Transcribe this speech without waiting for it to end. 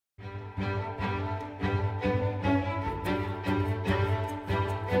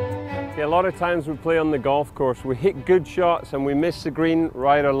Okay, a lot of times we play on the golf course, we hit good shots and we miss the green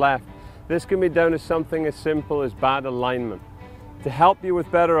right or left. This can be down to something as simple as bad alignment. To help you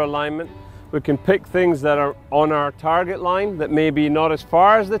with better alignment, we can pick things that are on our target line that may be not as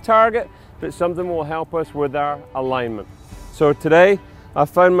far as the target, but something will help us with our alignment. So today, I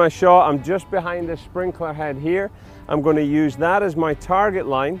found my shot. I'm just behind this sprinkler head here. I'm going to use that as my target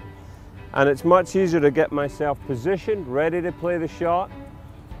line, and it's much easier to get myself positioned, ready to play the shot,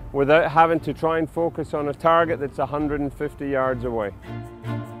 without having to try and focus on a target that's 150 yards away.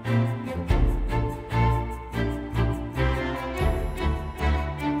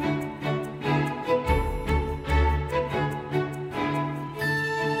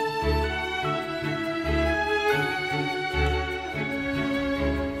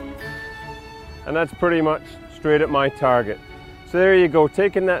 And that's pretty much straight at my target. So there you go,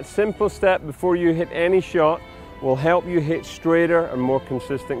 taking that simple step before you hit any shot will help you hit straighter and more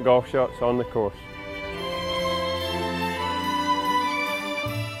consistent golf shots on the course.